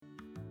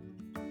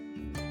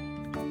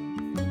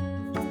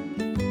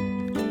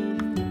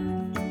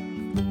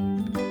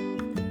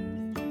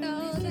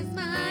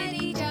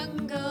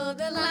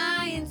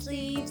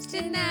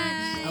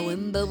tonight. A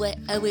wimble,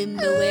 a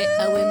wimble,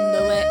 a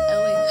wimble, a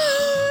wimble.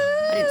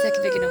 I didn't take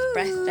a big enough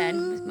breath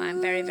then with my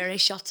very, very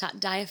shot at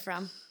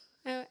diaphragm.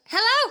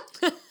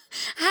 Hello.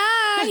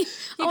 Hi. You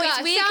got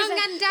it's weird song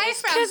and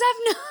diaphragm. Because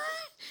I've not.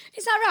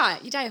 Is that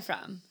right? Your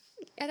diaphragm?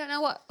 I don't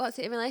know what's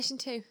it in relation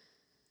to.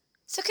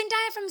 So can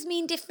diaphragms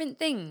mean different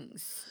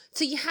things?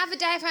 So you have a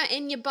diaphragm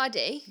in your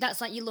body.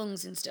 That's like your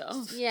lungs and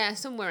stuff. Yeah,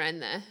 somewhere in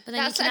there. But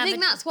then I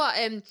think that's what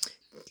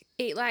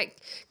it like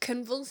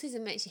convulses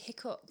and makes you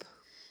hiccup.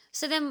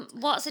 So then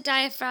what's a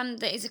diaphragm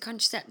that is a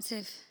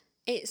contraceptive?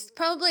 It's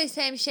probably the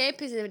same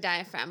shape as a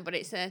diaphragm, but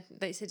it's a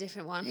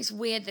different one. It's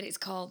weird that it's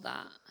called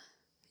that.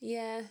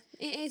 Yeah,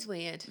 it is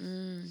weird.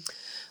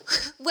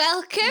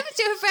 Welcome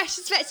to a fresh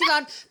perspective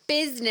on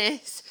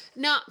business,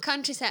 not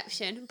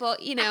contraception,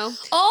 but you know.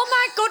 Oh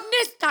my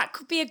goodness, that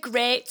could be a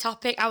great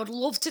topic. I would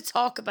love to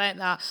talk about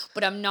that,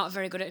 but I'm not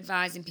very good at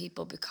advising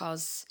people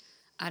because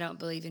I don't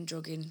believe in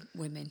drugging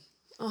women.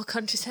 Oh,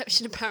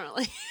 contraception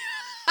apparently.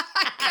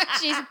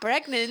 She's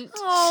pregnant.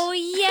 Oh,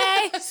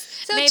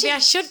 yes. So maybe I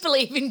should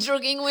believe in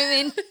drugging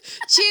women.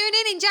 Tune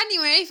in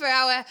January for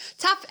our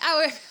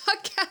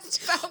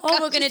podcast about Oh,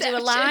 we're going to do a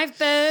live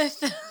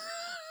birth.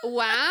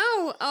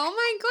 Wow. Oh,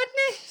 my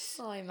goodness.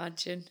 Oh,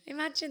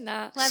 imagine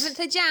that.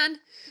 11th of Jan.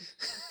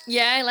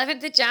 Yeah,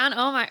 11th of Jan.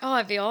 Oh,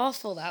 it'd be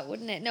awful, that,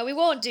 wouldn't it? No, we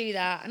won't do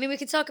that. I mean, we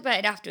can talk about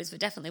it afterwards, but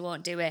definitely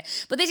won't do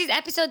it. But this is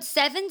episode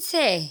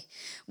 70,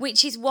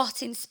 which is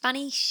what in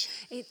Spanish?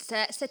 It's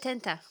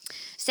setenta.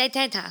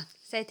 Setenta.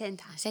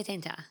 Setenta.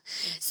 Setenta.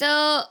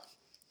 So,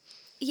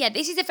 yeah,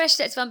 this is a fresh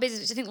set on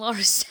business, which I think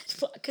Laura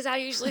said, because I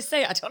usually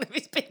say it. I don't know if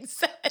it's been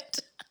said.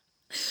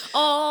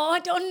 Oh, I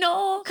don't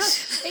know.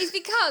 It's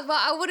because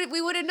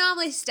we would have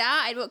normally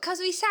started, but because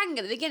we sang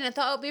at the beginning, I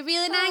thought it would be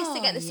really nice to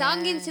get the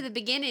song into the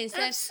beginning.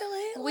 So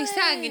absolutely. We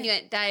sang and you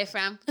went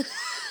diaphragm. And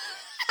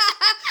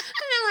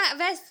I'm like,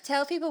 best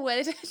tell people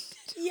where they've been.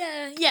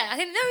 Yeah, I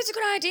think that was a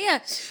good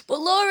idea. But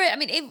Laura, I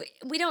mean,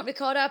 we don't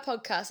record our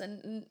podcast,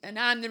 and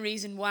I'm the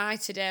reason why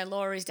today.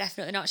 Laura is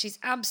definitely not. She's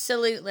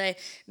absolutely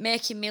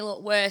making me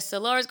look worse. So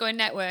Laura's going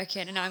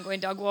networking, and I'm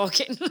going dog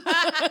walking.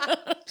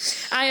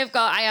 I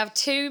have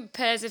 2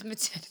 pairs of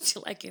maternity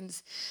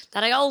leggings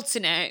that I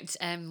alternate.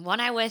 One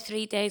I wear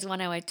 3 days,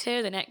 one I wear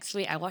 2. The next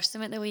week I wash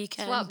them at the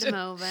weekend. Swap them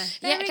over.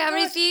 Yeah,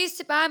 I refuse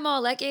to buy more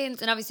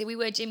leggings, and obviously we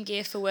wear gym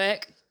gear for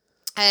work.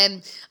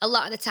 A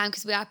lot of the time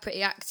because we are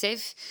pretty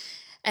active.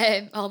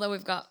 Although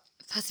we've got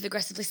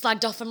passive-aggressively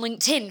slagged off on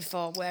LinkedIn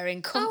for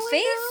wearing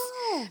comfies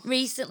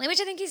recently, which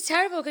I think is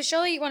terrible because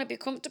surely you want to be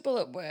comfortable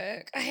at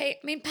work.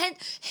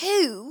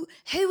 Who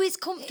is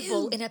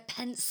comfortable in a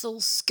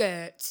pencil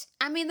skirt?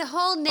 I mean, the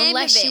whole name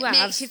Unless of it you have-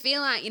 makes you feel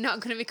like you're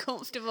not going to be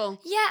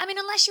comfortable. Yeah, I mean,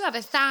 unless you have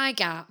a thigh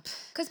gap.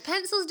 Because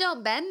pencils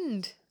don't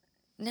bend.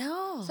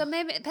 No. So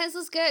maybe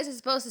pencil skirts are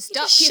supposed to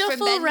stop you you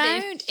from bending.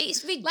 around.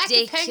 It's ridiculous. Like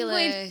a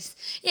penguin.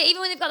 Yeah,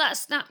 even when they've got that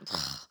snap...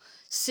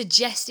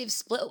 suggestive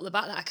split up the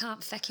back that I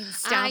can't fucking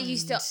stand. I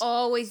used to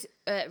always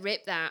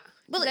rip that.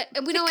 Well,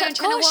 and we know when I'm of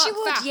trying to course you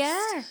walk would, fast.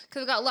 yeah.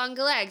 Because we've got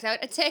longer legs.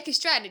 I'd take a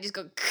stride and it'd just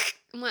go...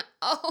 I'm like,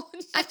 oh, no.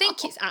 I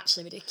think it's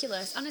actually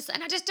ridiculous, honestly.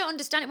 And I just don't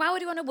understand it. Why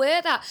would you want to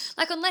wear that?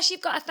 Like, unless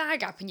you've got a thigh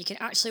gap and you can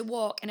actually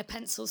walk in a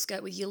pencil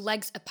skirt with your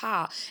legs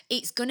apart,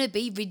 it's going to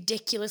be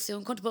ridiculously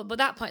uncomfortable. But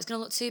at that point, it's going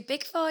to look too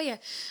big for you.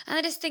 And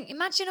I just think,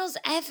 imagine us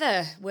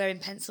ever wearing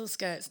pencil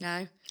skirts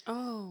now.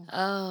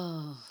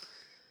 Oh.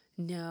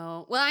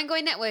 No. Well, I'm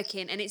going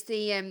networking, and it's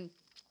the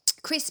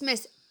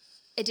Christmas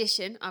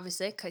edition,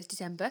 obviously, because it's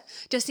December,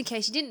 just in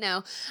case you didn't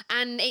know.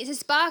 And it's a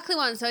sparkly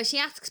one, so she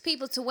asks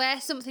people to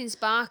wear something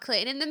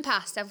sparkly. And in the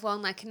past, I've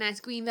worn like a nice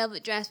green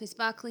velvet dress with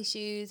sparkly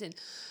shoes, and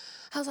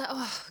I was like,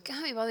 oh,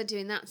 can't be bothered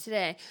doing that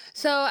today.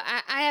 So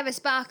I have a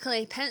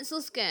sparkly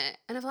pencil skirt,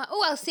 and I'm like,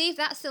 oh, I'll see if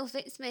that still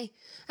fits me.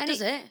 And Does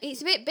it?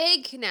 It's a bit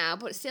big now,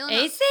 but still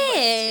not. Is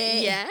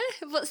it? Yeah.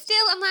 But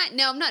still, I'm like,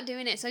 no, I'm not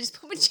doing it. So I just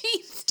put my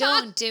jeans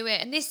on. Don't do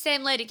it. And this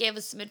same lady gave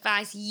us some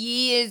advice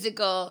years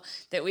ago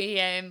that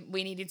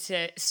we needed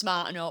to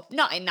smarten up.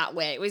 Not in that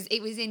way. It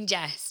was in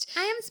jest.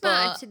 I am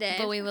smart today.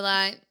 But we were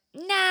like,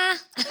 nah.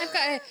 I've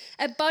got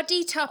a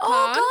body top Oh,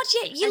 on. God,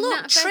 yeah. You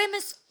look trim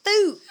as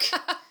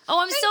fook. Oh,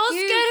 I'm so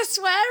scared of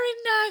swearing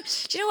now.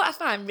 Do you know what I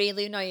find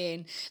really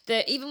annoying?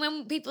 That even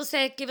when people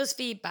say, give us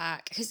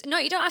feedback, because no,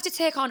 you don't have to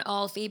take on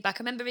all feedback. I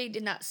remember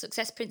reading that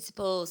Success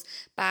Principles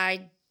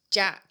by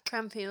Jack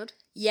Cranfield.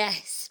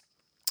 Yes.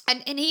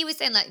 And he was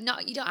saying, like,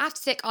 you don't have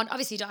to take on,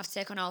 obviously you don't have to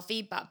take on all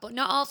feedback, but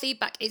not all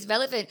feedback is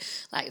relevant.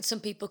 Like,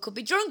 some people could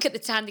be drunk at the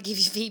time they give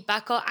you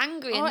feedback, or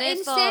angry. Or and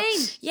therefore,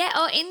 insane. Yeah,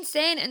 or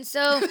insane. And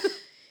so...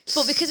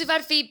 But because we've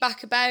had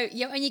feedback about,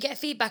 when you get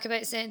feedback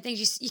about certain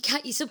things,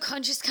 your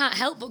subconscious can't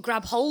help but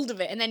grab hold of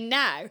it. And then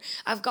now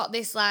I've got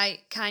this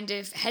like kind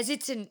of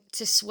hesitant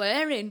to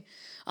swearing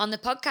on the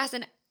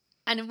podcast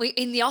and we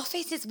in the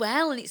office as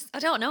well. And I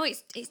don't know,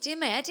 it's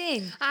doing my head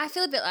in. I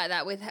feel a bit like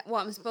that with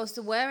what I'm supposed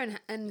to wear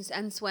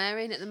and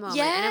swearing at the moment.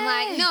 Yeah. And I'm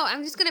like, no,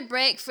 I'm just going to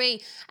break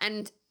free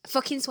and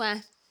fucking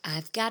swear.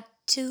 I've got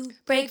to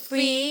break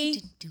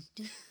free.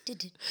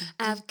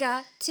 I've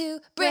got to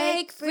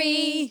break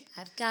free.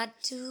 I've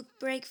got to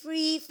break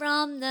free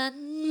from the.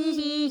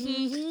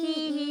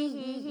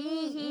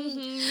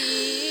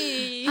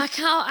 I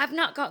can't. I've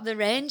not got the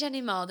range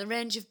anymore. The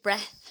range of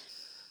breath.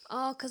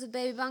 Oh, because of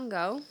Baby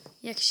Bongo?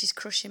 Yeah, because she's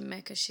crushing me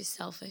because she's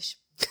selfish.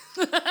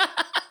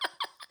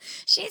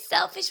 She's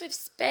selfish with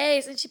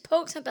space and she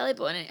pokes my belly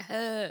button and it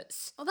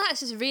hurts. Oh,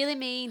 that's just really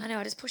mean. I know,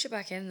 I just push her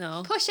back in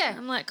though. Push her.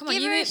 I'm like, come Give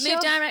on, you her a move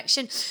shove.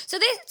 direction. So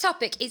this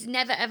topic is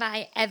never have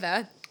I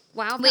ever.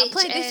 Wow, I've not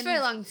played this for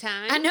a long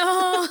time. I know.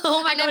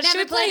 Oh my God, should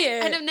we play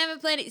it? And I've never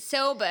played it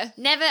sober.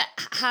 Never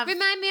have.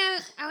 Remind me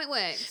how it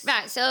works.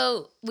 Right,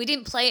 so we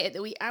didn't play it.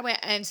 I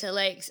went to the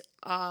lakes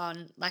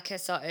on like a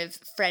sort of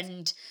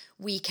friend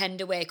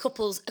weekend away, a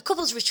couples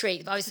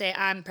retreat. But obviously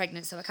I'm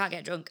pregnant, so I can't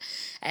get drunk.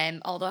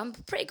 Although I'm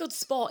a pretty good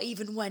sport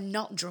even when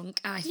not drunk,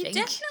 I think. You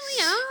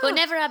definitely are. But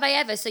never have I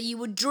ever. So you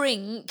would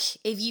drink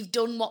if you've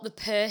done what the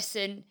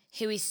person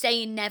who is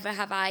saying never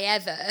have I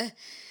ever.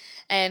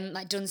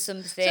 Like done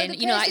something, So the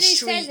you know, like person who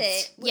street.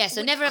 says it, Yeah,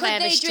 so never have I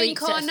ever could they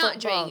streets drink or at a not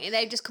football. drink?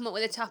 They've just come up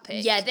with a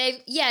topic. Yeah,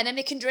 and then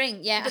they can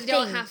drink. Yeah, But I they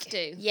don't think. have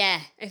to. Yeah,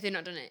 If they've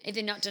not done it. if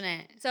they've not done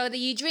it. So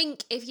you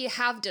drink if you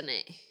have done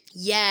it.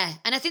 Yeah,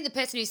 and I think the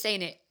person who's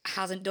saying it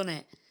hasn't done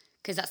it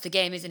because that's the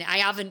game, isn't it? I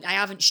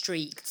haven't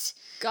streaked.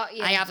 Got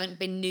you. I haven't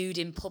been nude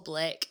in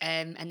public,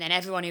 and then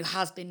everyone who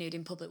has been nude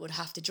in public would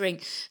have to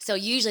drink. So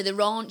usually the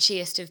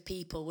raunchiest of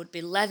people would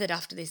be leathered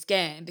after this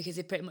game because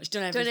they've pretty much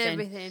done everything. Done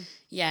everything.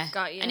 Yeah.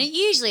 Got you. And it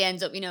usually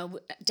ends up, you know,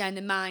 down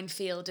the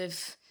minefield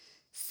of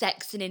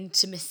sex and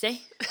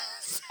intimacy.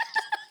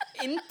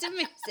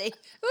 Intimacy.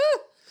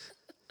 Woo!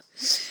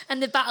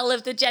 And the battle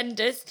of the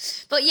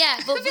genders. But yeah,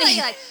 but I feel like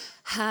you're like,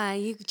 hi,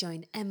 you've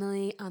joined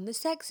Emily on the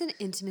Sex and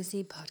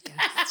Intimacy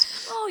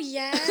podcast. oh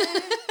yeah.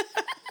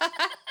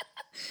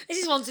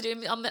 This is one to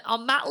do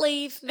on mat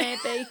leave,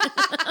 maybe.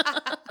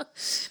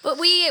 But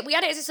we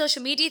had it as a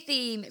social media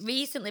theme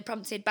recently,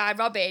 prompted by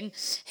Robin,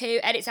 who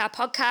edits our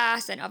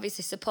podcast and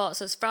obviously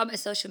supports us from a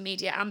social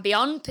media and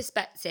beyond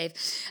perspective.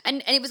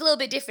 And it was a little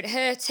bit different.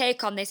 Her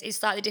take on this is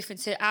slightly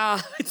different to our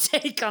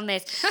take on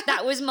this.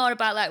 That was more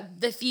about like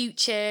the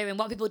future and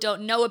what people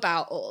don't know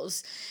about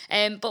us.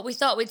 But we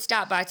thought we'd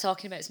start by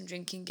talking about some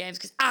drinking games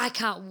because I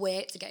can't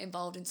wait to get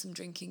involved in some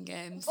drinking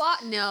games.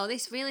 What? No,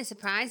 this really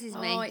surprises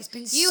me. Oh, it's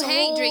been You so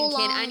hate drinking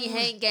long. and you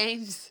hate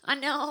games. I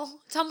know.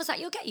 Tom was like,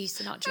 you'll get used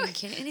to not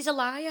drinking. And he's a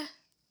liar.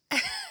 I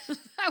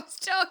was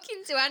talking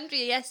to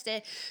Andrea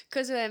yesterday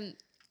because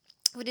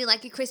we do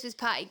like a Christmas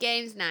party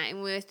games night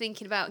and we were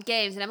thinking about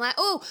games and I'm like,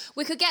 oh,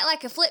 we could get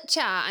like a flip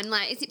chart and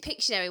like, is it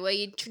Pictionary where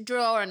you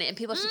draw on it and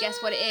people have to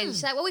guess what it is?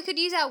 She's like, well, we could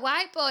use our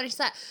whiteboard. And she's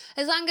like,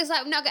 as long as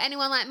like we've not got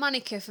anyone like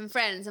Monica from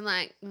Friends. I'm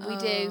like, we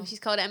do. She's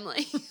called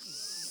Emily.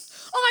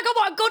 Oh my God,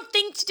 what a good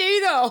thing to do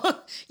though.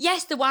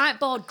 Yes, the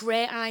whiteboard,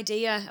 great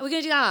idea. Are we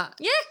going to do that?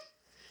 Yeah.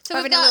 So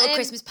We're we've having a got little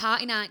Christmas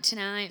party night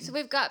tonight. So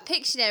we've got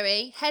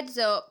Pictionary, Heads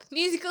Up,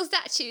 musical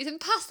statues, and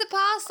Pass the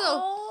Parcel.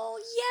 Oh,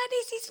 yeah,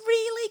 this is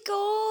really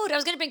good. I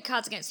was going to bring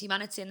Cards Against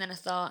Humanity and then I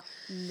thought,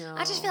 No.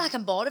 I just feel like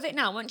I'm bored of it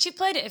now. Once you've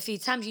played it a few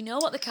times, you know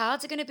what the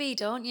cards are going to be,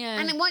 don't you?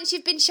 And then once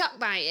you've been shocked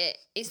by it,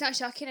 it's not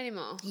shocking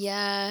anymore.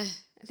 yeah.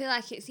 I feel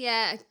like it's,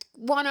 a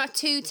 1 or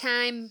 2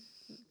 time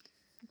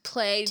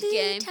played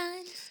game. 2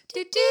 times.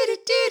 Do, do, do,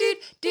 do,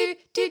 do,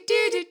 do,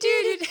 do, do,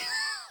 do, do.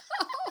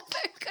 Oh,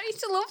 I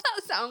used to love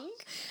that song.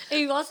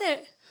 Who was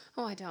it?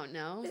 Oh, I don't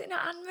know. Was it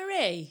not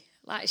Anne-Marie?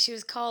 Like she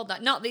was called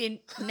that. Not the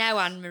now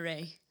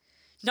Anne-Marie.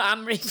 Not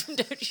Anne-Marie from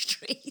Down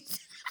Street.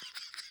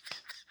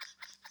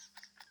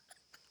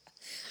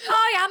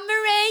 Hi,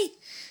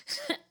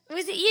 Anne-Marie.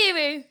 Was it you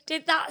who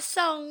did that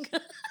song?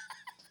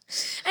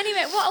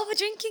 Anyway, what other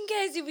drinking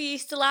games did we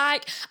used to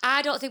like?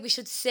 I don't think we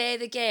should say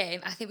the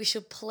game. I think we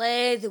should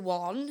play the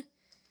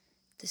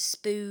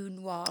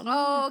spoon one.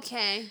 Oh,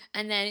 okay.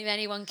 And then if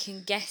anyone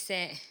can guess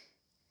it.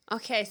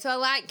 Okay, so I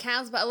like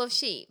cows, but I love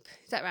sheep.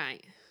 Is that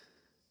right?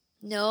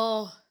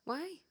 No.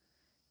 Why?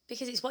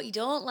 Because it's what you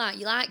don't like.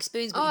 You like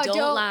spoons, but Oh, I you don't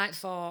don't- like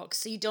forks.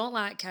 So you don't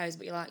like cows,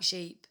 but you like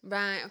sheep.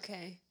 Right,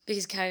 okay.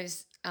 Because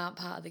cows aren't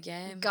part of the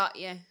game. Got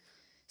you.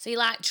 So you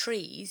like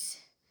trees.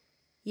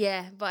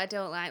 Yeah, but I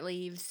don't like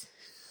leaves.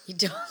 You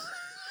don't.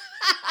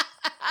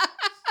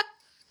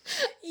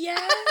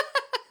 Yeah.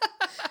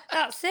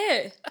 That's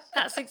it.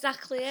 That's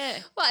exactly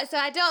it. What? So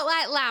I don't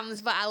like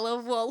lambs, but I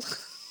love wool.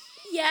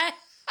 Yeah.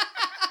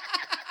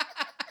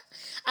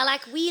 I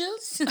like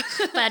wheels,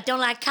 but I don't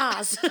like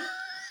cars.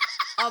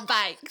 Or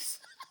bikes.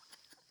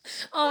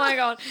 Oh my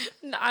God.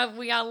 No,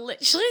 we are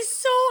literally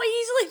so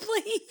easily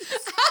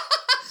pleased.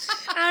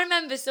 I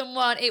remember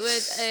someone, it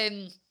was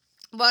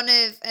one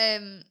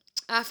of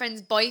our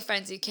friend's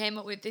boyfriends who came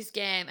up with this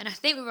game. And I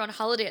think we were on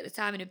holiday at the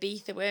time in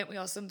Ibiza, weren't we,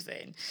 or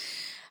something.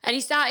 And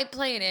he started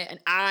playing it, and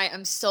I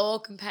am so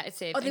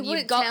competitive. Oh, they and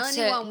wouldn't tell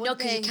anyone, would no,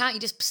 because you they? can't. You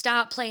just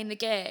start playing the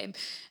game.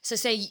 So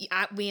say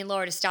we and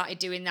Laura started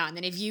doing that, and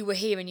then if you were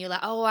here and you're like,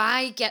 oh,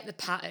 I get the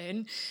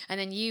pattern, and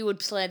then you would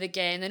play the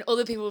game, then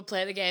other people would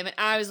play the game, and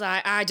I was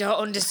like, I don't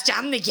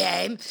understand the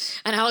game,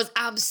 and I was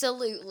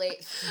absolutely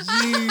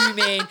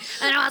fuming,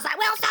 and I was like,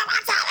 will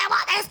someone tell me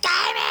what this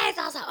game is?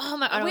 I was like, oh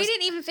my god. We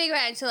didn't even figure it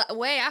out until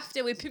way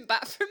after we'd been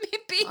back from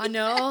it being. I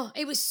know.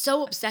 It was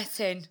so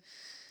upsetting.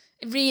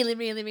 Really,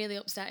 really, really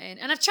upsetting.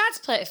 And I've tried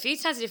to play it a few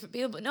times with different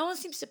people, but no one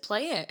seems to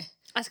play it.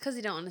 That's because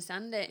they don't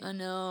understand it. I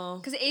know.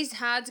 Because it is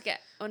hard to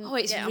get on. Oh,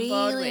 it's get on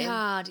board really with.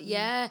 hard.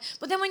 Yeah.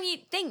 But then when you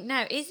think,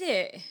 now, is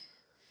it?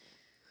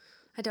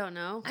 I don't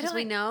know. I Because don't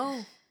we like-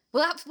 know.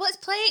 Well, let's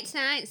play it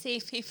tonight and see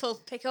if people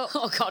pick up.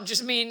 Oh, God,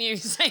 just me and you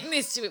saying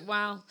this to it.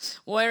 Wow.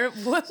 Where have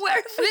we They probably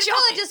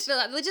joined? just feel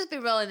like they'll just be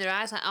rolling their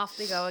eyes like off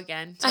they go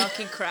again,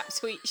 talking crap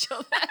to each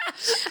other.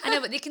 I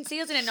know, but they can see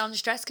us in a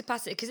non-stress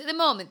capacity because at the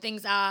moment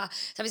things are,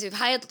 so obviously we've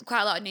hired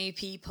quite a lot of new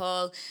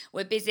people,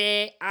 we're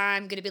busy,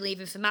 I'm going to be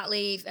leaving for mat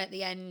leave at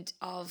the end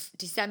of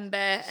December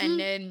and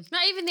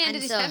Not even the end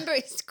of And so- December,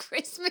 it's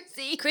Christmas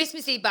Eve.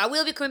 Christmas Eve, but I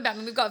will be coming back. I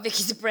mean, we've got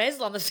Vicky's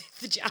appraisal on the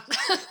 5th of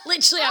Jan.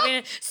 Literally having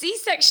a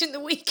C-section the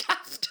week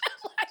after.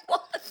 Like,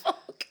 what the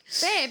fuck?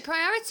 Babe,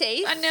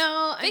 priorities. I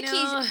know.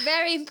 Vicky's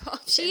very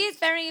important. She is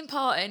very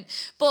important.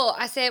 But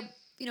I say,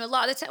 you know, a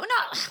lot of the time,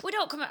 we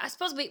don't come, I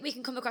suppose we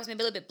can come across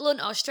maybe a little bit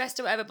blunt or stressed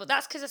or whatever, but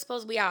that's because I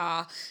suppose we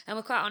are, and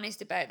we're quite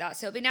honest about that.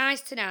 So it'll be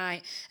nice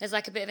tonight as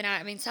like a bit of a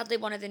night. I mean, sadly,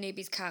 one of the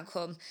newbies can't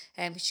come,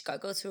 she's got to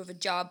go through a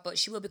job, but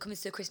she will be coming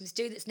to the Christmas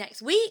do that's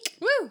next week.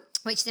 Woo!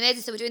 Which is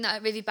amazing. So we're doing that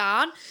at Rivy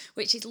Barn,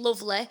 which is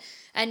lovely.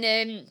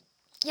 And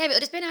yeah, but it'll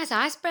just be a nice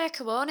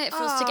icebreaker, won't it,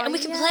 for us to get, and we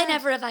can play yeah.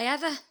 Never Have I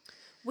Ever.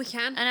 We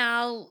can. And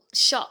I'll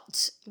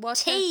shot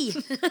Water. tea. Do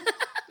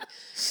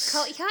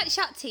You can't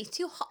shot tea,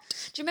 too hot.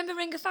 you remember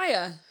Ring of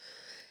Fire?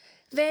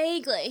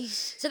 Vaguely.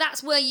 So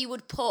that's where you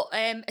would put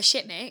a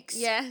shit mix.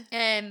 Yeah.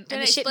 And Don't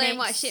the shit explain mix,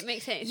 what a shit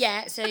mix is.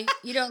 Yeah, so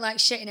you don't like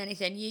shitting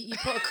anything. You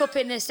put a cup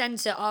in the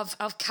centre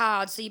of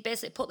cards. So you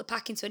basically put the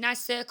pack into a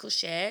nice circle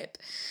shape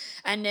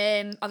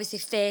and obviously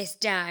face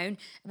down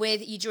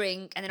with your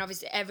drink. And then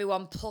obviously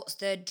everyone puts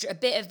a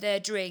bit of their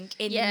drink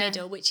in the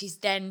middle, which is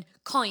then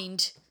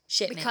coined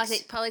shit Because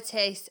mix. it probably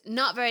tastes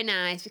not very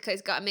nice because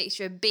it's got a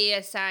mixture of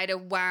beer, cider,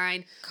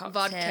 wine,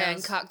 vodka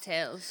and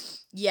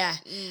cocktails. Yeah.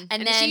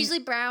 And then it's usually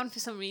brown for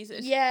some reason.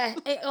 yeah,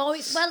 it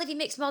always, well, if you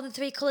mix more than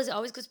 3 colours, it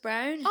always goes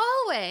brown.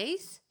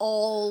 Always.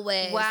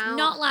 Always. Wow.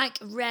 Not like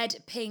red,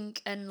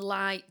 pink, and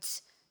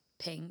light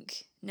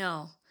pink.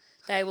 No.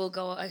 They will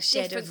go a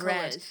shade Different of red.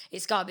 colours.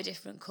 It's got to be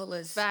different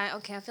colours. Right,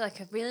 okay, I feel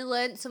like I've really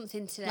learnt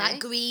something today. Like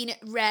green,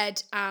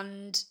 red,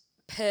 and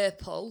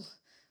purple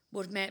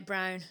would make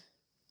brown,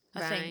 I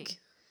Right. think.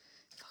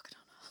 Fuck, I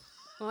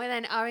don't know. Well,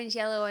 then orange,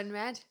 yellow and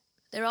red.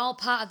 They're all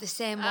part of the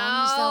same ones,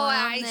 Oh, though,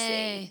 I aren't they?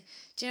 see.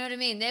 Do you know what I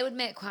mean? They would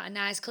make quite a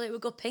nice colour. It would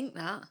go pink,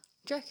 that.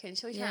 Do you reckon?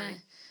 Shall we Yeah.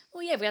 try?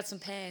 Well, yeah, we had some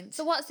paint.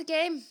 So what's the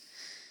game?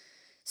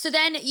 So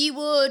then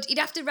you'd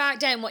have to write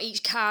down what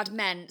each card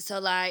meant. So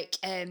like,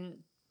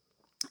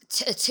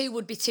 a 2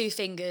 would be 2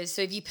 fingers.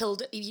 So if you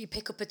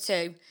pick up a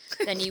 2,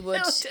 then you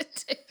would.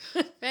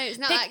 Right, it's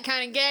not Pick- that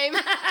kind of game.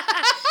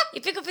 You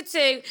pick up a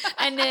 2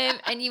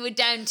 and you would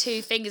down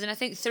 2 fingers, and I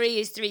think 3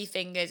 is 3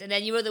 fingers, and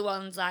then your other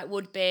ones like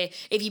would be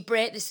if you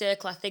break the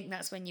circle. I think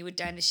that's when you would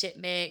down the shit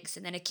mix,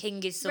 and then a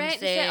king is something.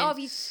 Right, if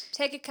you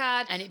take a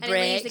card and it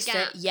leaves breaks a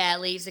gap.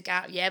 leaves a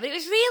gap. Yeah, but it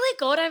was really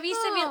good. I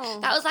used to Oh. feel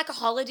that was like a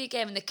holiday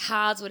game, and the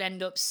cards would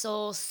end up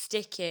so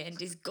sticky and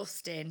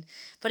disgusting,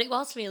 but it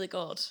was really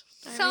good.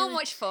 So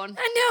much fun.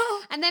 I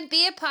know. And then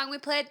beer pong, we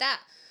played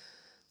that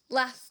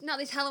not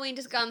this Halloween,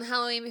 just gone, the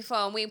Halloween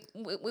before, and we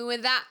were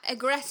that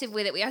aggressive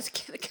with it, we had to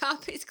get the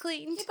carpets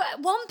cleaned. But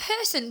one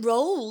person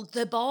rolled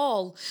the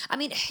ball. I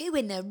mean, who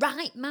in their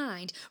right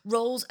mind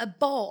rolls a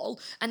ball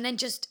and then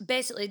just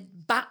basically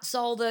bats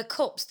all the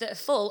cups that are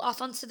full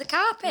off onto the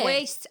carpet?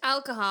 Waste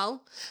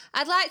alcohol.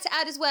 I'd like to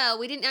add as well,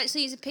 we didn't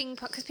actually use a ping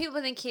pong, because people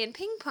were thinking,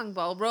 ping pong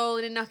ball,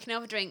 rolling and knocking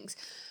over drinks.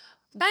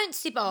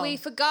 Bouncy ball. We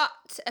forgot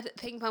a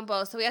ping pong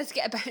ball, so we had to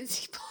get a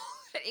bouncy ball.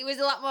 It was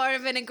a lot more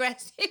of an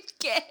aggressive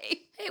game.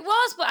 It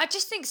was, but I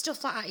just think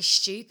stuff like that is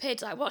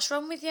stupid. Like, what's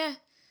wrong with you?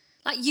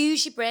 Like,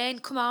 use your brain.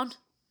 Come on.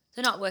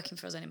 They're not working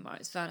for us anymore.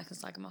 It's fine. I can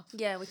slag them off.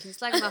 Yeah, we can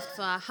slag them off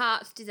for our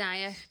heart's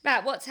desire.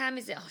 Right, what time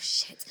is it? Oh,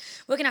 shit.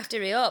 We're going to have to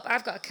hurry up.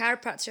 I've got a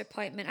chiropractor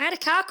appointment. I had a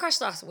car crash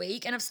last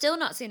week, and I've still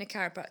not seen a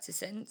chiropractor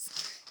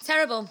since.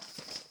 Terrible.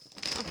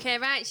 Okay,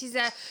 right. She's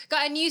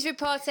got a news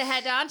reporter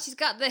head on. She's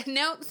got the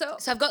notes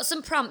up. So I've got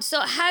some prompts.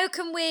 So how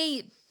can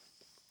we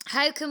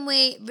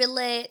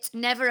relate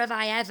Never Have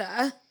I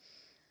Ever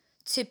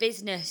to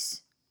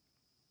business?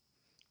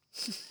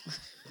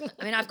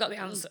 I mean, I've got the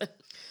answer.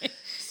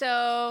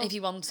 So, If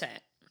you want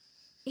it.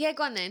 yeah,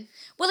 go on then.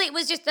 Well, it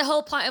was just the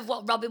whole point of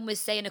what Robin was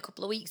saying a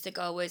couple of weeks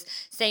ago was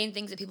saying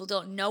things that people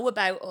don't know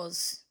about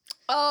us.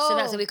 Oh. So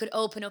that's how we could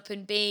open up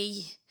and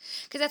be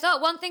Because I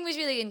thought one thing was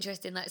really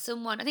interesting. Like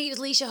someone, I think it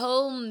was Leisha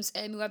Holmes,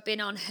 who had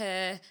been on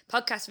her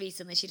podcast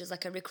recently. She does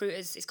like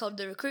it's called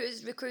the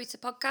Recruiter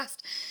podcast.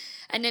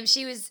 And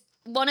she was,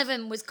 one of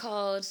them was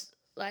called,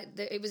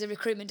 it was a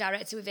recruitment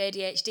director with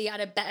ADHD. It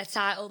had a better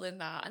title than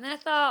that. And then I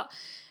thought,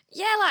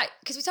 yeah,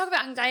 because we talk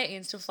about anxiety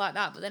and stuff like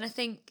that, but then I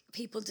think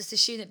people just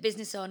assume that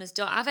business owners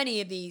don't have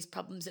any of these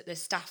problems that their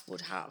staff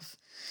would have.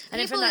 And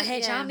then from that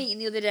HR meeting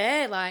the other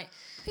day,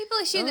 people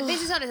assume that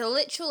business owners are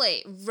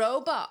literally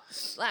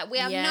robots. Like, we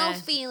have no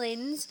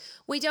feelings.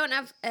 We don't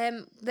have,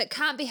 that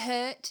can't be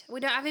hurt. We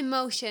don't have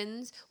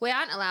emotions. We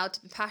aren't allowed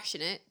to be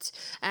passionate.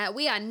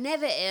 We are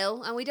never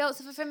ill, and we don't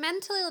suffer from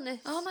mental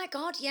illness. Oh my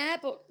God, yeah,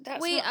 but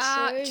that's we not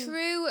are true.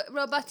 True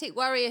robotic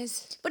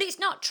warriors. But it's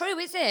not true,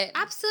 is it?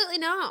 Absolutely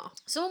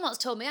not. Someone once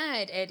told me I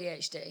had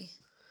ADHD.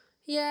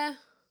 Yeah.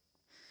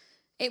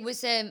 It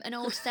was an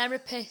old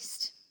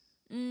therapist.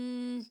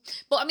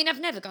 But I mean, I've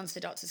never gone to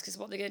the doctors because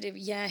what they're going to do,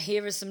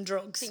 here are some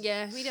drugs.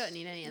 Yeah, we don't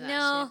need any of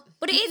that shit.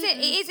 But it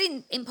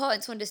is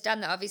important to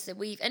understand that obviously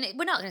we're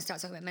not going to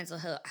start talking about mental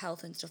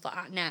health and stuff like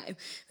that now.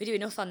 We do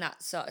enough on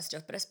that sort of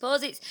stuff. But I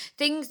suppose it's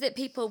things that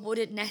people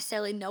wouldn't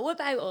necessarily know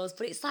about us.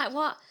 But it's like,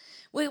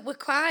 we're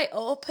quite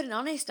open and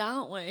honest,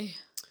 aren't we?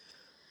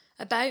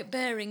 About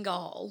bearing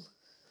all.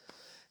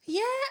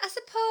 Yeah, I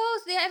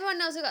suppose. Everyone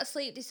knows we've got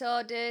sleep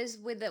disorders,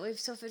 that we've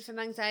suffered from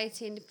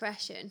anxiety and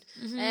depression.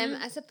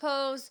 I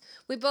suppose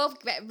we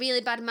both get really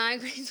bad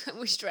migraines when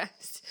we're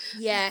stressed.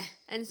 Yeah.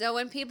 And so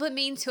when people are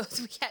mean to us,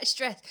 we get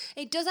stressed.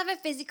 It does have a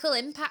physical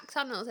impact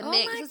on us. It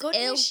makes us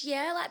ill.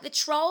 Yeah, like the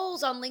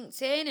trolls on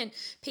LinkedIn and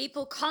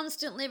people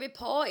constantly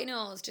reporting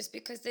us just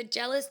because they're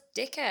jealous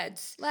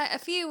dickheads. Like a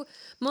few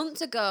months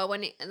ago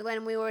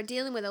when we were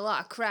dealing with a lot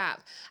of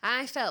crap,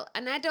 I felt,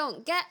 and I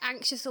don't get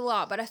anxious a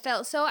lot, but I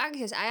felt so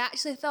anxious, I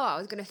actually thought I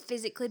was going to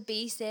physically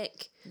be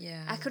sick.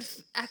 Yeah.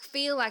 I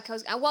feel like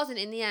I wasn't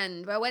in the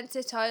end, but I went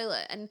to the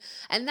toilet and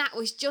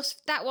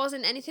that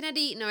wasn't anything I'd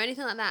eaten or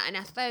anything like that, and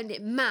I found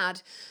it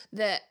mad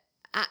that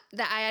I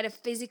had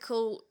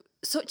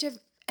such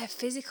a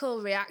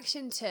physical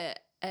reaction to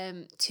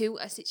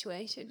a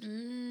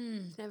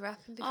situation. It's never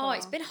happened before. Oh,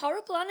 it's been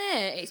horrible, hasn't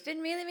it? It's been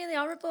really, really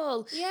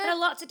horrible. Yeah. Had a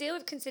lot to deal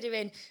with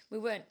considering we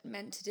weren't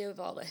meant to deal with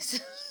all this.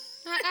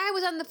 I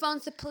was on the phone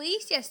to the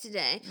police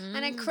yesterday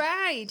and I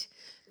cried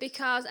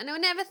because I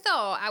never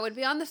thought I would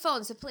be on the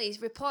phone to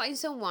police reporting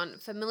someone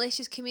for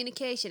malicious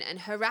communication and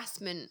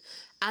harassment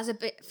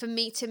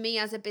to me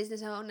as a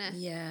business owner.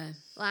 Yeah.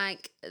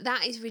 Like,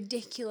 that is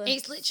ridiculous.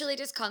 It's literally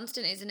just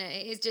constant, isn't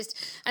it? It is just,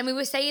 and we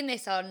were saying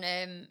this on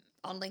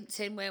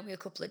LinkedIn, weren't we, a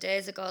couple of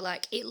days ago,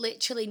 like, it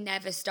literally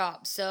never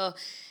stops. So,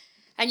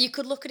 and you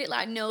could look at it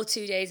like no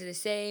 2 days are the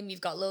same.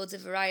 You've got loads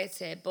of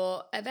variety,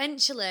 but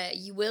eventually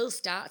you will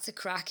start to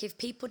crack. If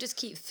people just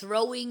keep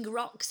throwing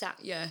rocks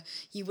at you,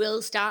 you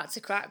will start to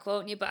crack,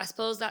 won't you? But I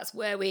suppose that's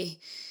where we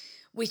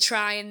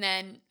try and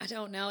then, I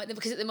don't know,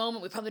 because at the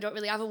moment we probably don't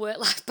really have a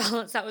work-life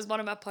balance. That was one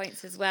of my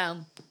points as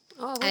well.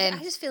 Oh, I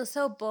just feel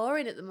so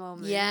boring at the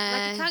moment.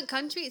 Yeah. Like, I can't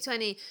contribute to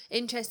any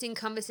interesting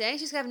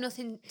conversations because I have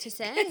nothing to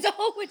say. That's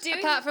all we're doing.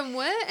 Apart from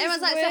work.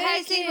 Everyone's like, so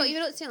how's it? What you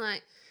been up to? I'm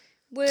like,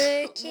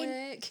 work.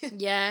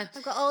 Yeah.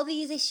 I've got all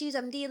these issues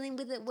I'm dealing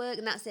with at work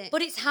and that's it.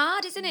 But it's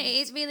hard, isn't it?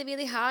 It is really,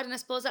 really hard. And I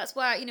suppose that's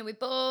why, we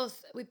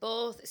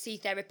both see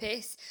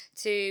therapists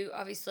to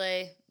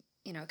obviously,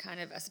 kind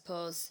of, I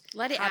suppose,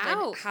 let it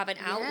out. Have an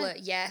outlet,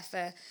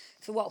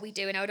 for what we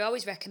do. And I would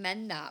always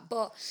recommend that.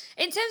 But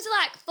in terms of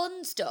like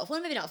fun stuff,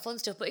 well, maybe not fun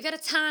stuff, but if you had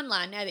a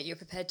timeline now that you're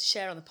prepared to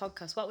share on the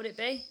podcast, what would it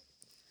be?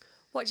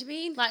 What do you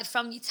mean? Like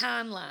from your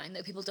timeline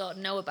that people don't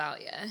know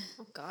about you.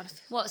 Oh, God.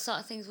 What sort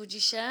of things would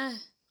you share?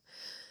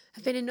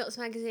 I've been in Nuts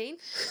magazine.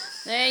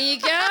 There you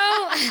go.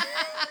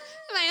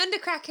 My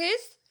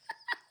undercrackers.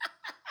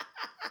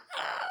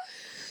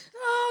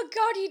 Oh,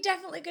 God, you're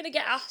definitely going to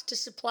get asked to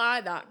supply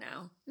that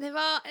now.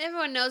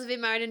 Everyone knows I've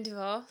been married and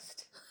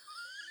divorced.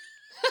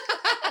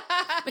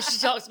 But she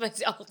talks about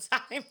it all the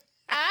time.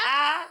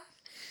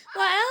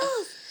 What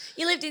else?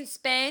 You lived in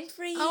Spain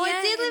for a year. Oh,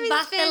 I did live in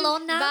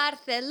Barcelona.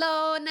 Spain.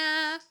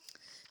 Barcelona.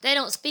 They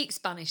don't speak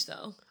Spanish,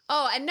 though.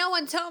 Oh, and no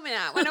one told me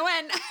that when I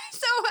went.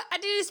 So I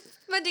did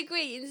my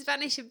degree in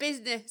Spanish and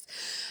business.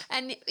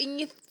 And in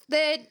your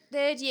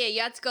third year,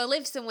 you had to go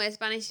live somewhere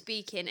Spanish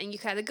speaking, and you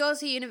could either go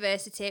to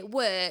university,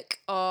 work,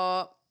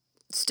 or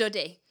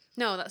study.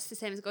 No, that's the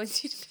same as going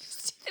to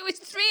university. There was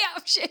 3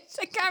 options.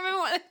 I can't remember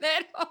what the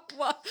third one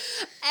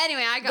was.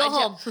 Anyway, I got a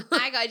job.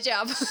 I got a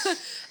job.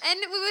 And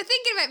we were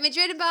thinking about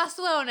Madrid and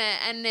Barcelona,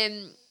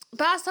 and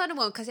Barcelona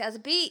won because it has a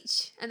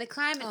beach and the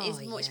climate is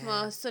much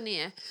more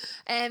sunnier.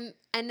 And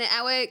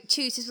our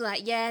tutors were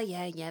like, yeah,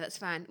 that's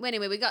fine. Well,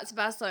 anyway, we got to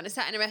Barcelona,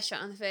 sat in a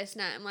restaurant on the first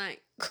night. I'm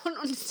like, couldn't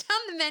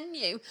understand the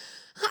menu.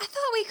 I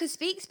thought we could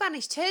speak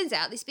Spanish. Turns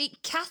out they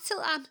speak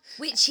Catalan.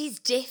 Which is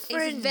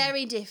different. It's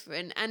very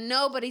different. And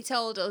nobody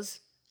told us.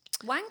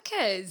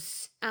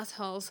 Wankers.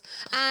 Assholes.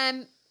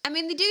 I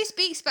mean, they do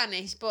speak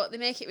Spanish, but they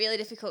make it really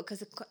difficult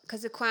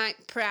because they're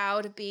quite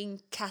proud of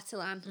being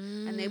Catalan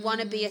and they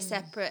want to be a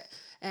separate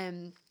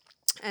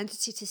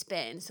entity to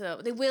Spain,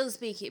 so they will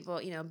speak it,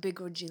 but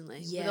begrudgingly,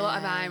 with a lot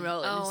of eye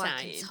rolling and I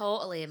sighing. can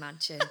totally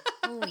imagine.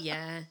 Oh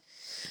yeah.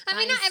 I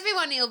mean, not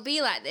everyone will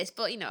be like this,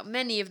 but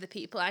many of the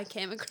people I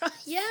came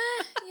across. Yeah.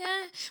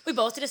 We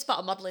both did a spot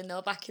of modelling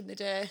though back in the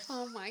day.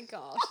 Oh my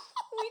god.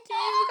 We did.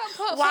 We got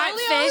portfolios. White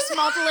face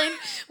modelling.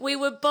 We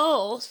were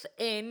both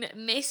in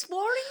Miss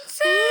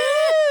Warrington.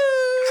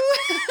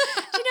 Do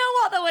you know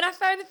what though? When I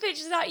found the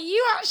pictures,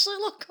 you actually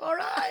look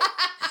alright.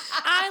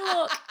 I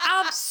look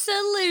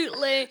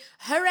absolutely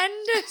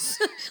horrendous.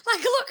 I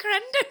look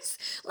horrendous.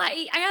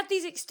 Like I had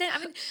these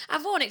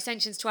I've worn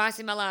extensions twice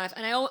in my life,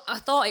 and I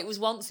thought it was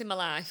once in my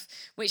life,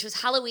 which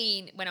was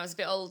Halloween when I was a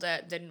bit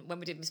older than when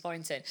we did Miss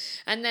Warrington.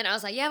 And then I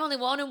was like, yeah, I've only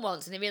worn them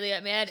once, and they really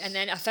hurt my head. And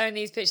then I found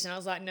these pictures, and I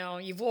was like, no,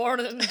 you've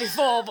worn them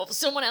before, but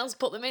someone else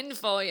put them in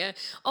for you.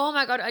 Oh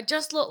my god, I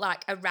just look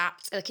like a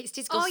rat. Like it's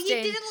disgusting. Oh,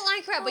 you didn't look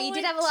like a rat, but you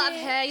did have a lot of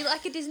hair. You look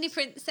like a Disney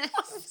princess.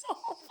 It's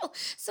awful.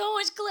 So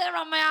much glitter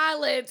on my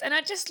eyelids, and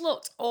I just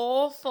looked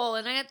awful.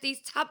 And I had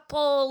these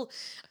tadpole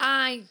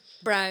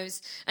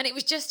eyebrows, and it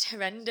was just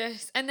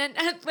horrendous. And then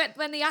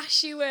when they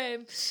asked you,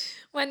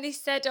 when they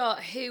said,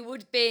 who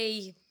would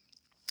be,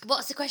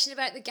 what's the question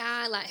about the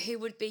guy? Like, who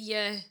would be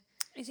your...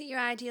 Is it your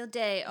ideal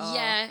date? Or...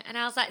 Yeah, and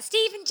I was like,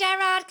 Stephen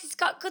Gerrard, because he's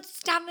got good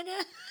stamina.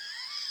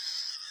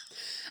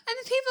 And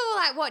the people were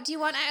like, what do you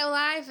want out of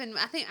life? And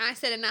I think I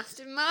said an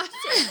Aston Martin.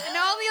 And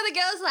all the other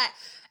girls were like,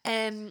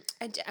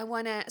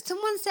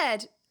 someone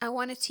said, I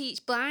want to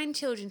teach blind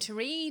children to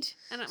read,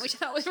 which I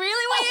thought was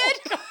really weird.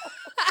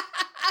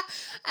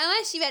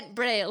 Unless you meant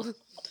Braille. We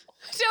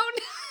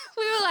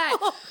were like,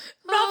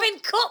 Robin,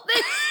 cut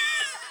this.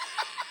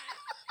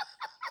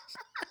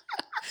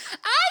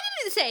 I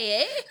didn't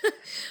say it.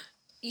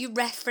 You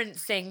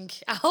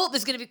referencing. I hope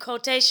there's going to be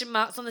quotation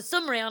marks on the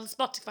summary on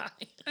Spotify.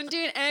 I'm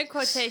doing air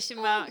quotation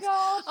marks.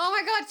 God. Oh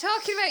my god,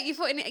 talking about you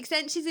putting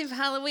extensions in for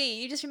Halloween,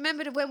 you just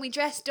remembered when we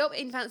dressed up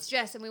in fancy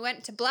dress and we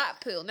went to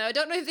Blackpool. Now, I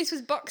don't know if this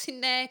was Boxing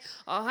Day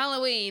or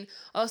Halloween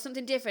or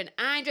something different.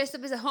 I dressed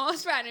up as a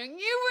horse rider and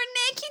you were a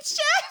naked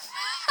chef.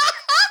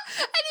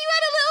 And you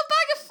had a little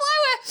bag of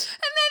flour,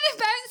 and then the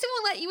bouncer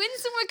won't let you in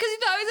somewhere because he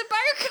thought it was a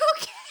bag of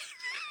cocaine.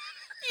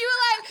 You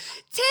were like,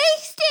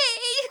 taste it,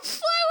 it's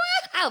flour.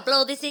 I'll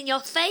blow this in your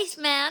face,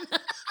 man.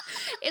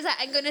 It's like,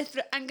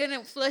 I'm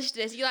gonna flush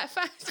this. You're like,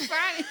 fine, it's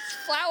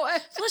flour.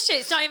 Flush it,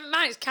 it's not even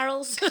mine, it's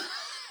Carol's. It's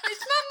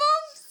my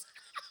mum's.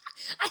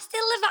 I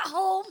still live at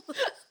home.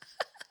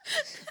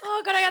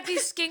 Oh god, I had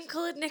these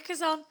skin-coloured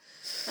knickers on.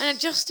 And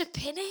just a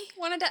penny.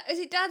 Is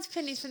it Dad's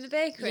pennies from the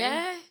bakery?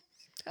 Yeah.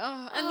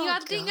 Oh, and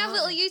didn't you have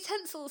little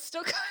utensils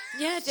stuck on?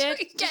 Yeah, I did.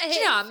 Do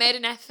you know, I made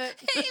an effort.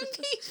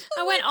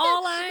 I went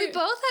all out. We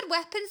both had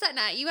weapons that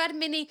night. You had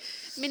mini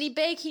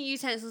baking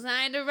utensils and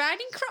I had a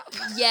riding crop.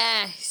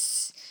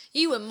 Yes.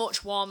 You were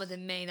much warmer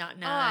than me that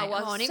night. Oh,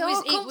 I was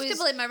so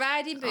comfortable in my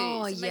riding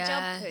boots and my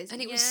jumpers. And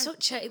it was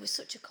such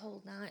a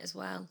cold night as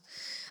well.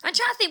 I'm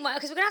trying to think,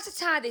 because we're going to have to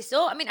tie this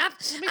up. I mean, I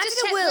did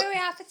a world... where we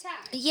are for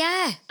time.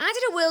 Yeah. I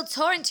did a world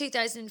tour in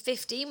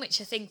 2015, which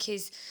I think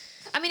is...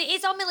 I mean, it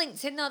is on my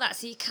LinkedIn though,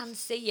 so you can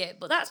see it,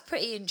 but that's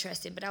pretty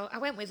interesting. But I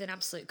went with an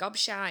absolute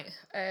gobshite.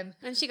 And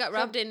she got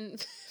robbed in...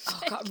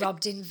 got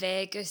robbed in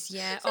Vegas,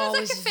 yeah. Sounds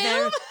like a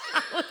film.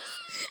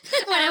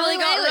 When Emily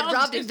got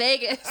robbed in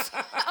Vegas.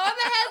 On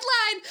the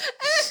headline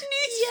of a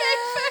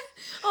newspaper.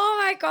 Oh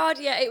my God,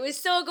 yeah, it was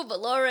so good. But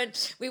Lauren,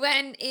 we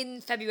went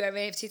in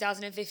February of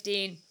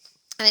 2015,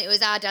 and it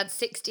was our dad's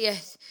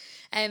 60th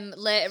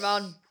later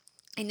on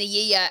in the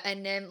year,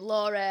 and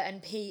Laura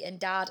and Pete and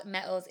Dad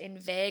met us in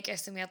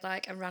Vegas, and we had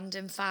like a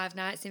random 5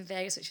 nights in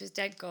Vegas, which was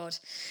dead good.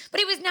 But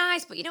it was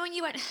nice. But you know, when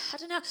you went, I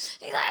don't know,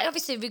 you like,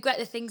 obviously regret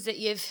the things that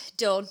you've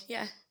done.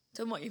 Yeah.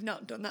 Done what you've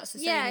not done, that's the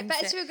same. Yeah,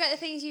 better to regret the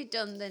things you've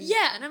done than...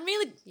 Yeah, and I'm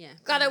really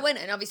glad I went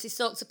and obviously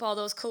soaked up all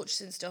those cultures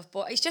and stuff,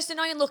 but it's just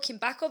annoying looking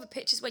back over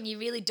pictures when you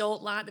really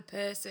don't like the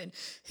person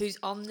who's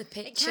on the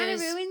pictures. It kind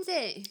of ruins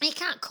it. You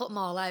can't cut them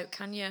all out,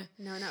 can you?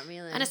 No, not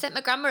really. And I sent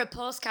my grandma a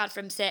postcard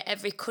from, say,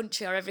 every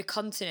country or every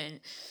continent,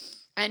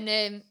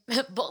 and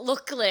but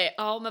luckily,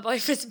 all my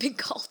boyfriends have been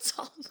called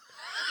Tom.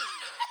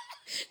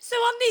 So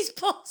on these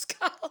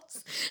postcards,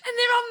 and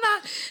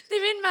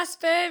they're in my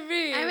spare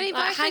room. How many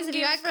boyfriends have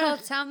you had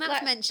called Tom?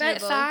 That's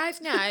mentionable. About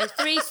 5 now.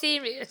 3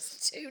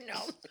 serious, 2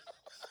 non.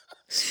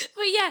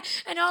 But yeah,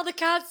 and all the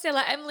cards say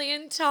like Emily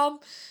and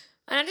Tom,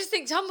 and I just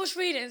think Tom must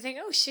read it and think,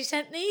 oh, she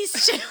sent these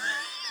to. I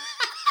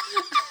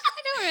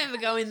don't remember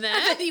going there.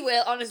 I bet he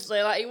will,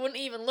 honestly. Like he wouldn't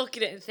even look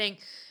at it and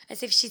think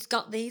as if she's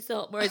got these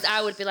up, whereas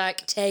I would be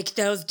like, take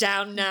those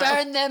down now,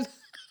 burn them.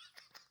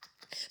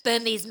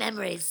 Burn these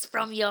memories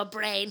from your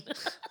brain.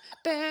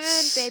 Burn,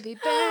 baby,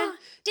 burn.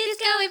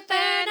 Disco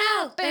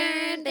Inferno.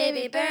 Burn,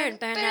 baby, burn.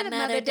 Burn that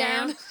mother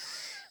down.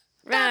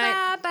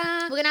 Right. Ba, ba,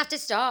 ba. We're going to have to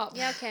stop.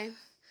 Yeah, okay.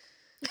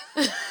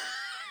 Who's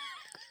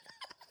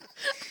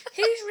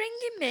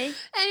ringing me?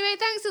 Anyway,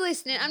 thanks for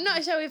listening. I'm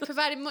not sure we've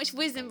provided much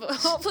wisdom, but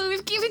hopefully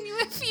we've given you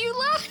a few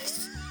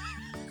laughs.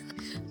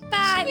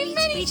 Bye. We've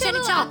made each other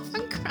laugh.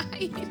 I'm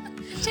crying.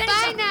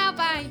 Bye now,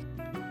 bye.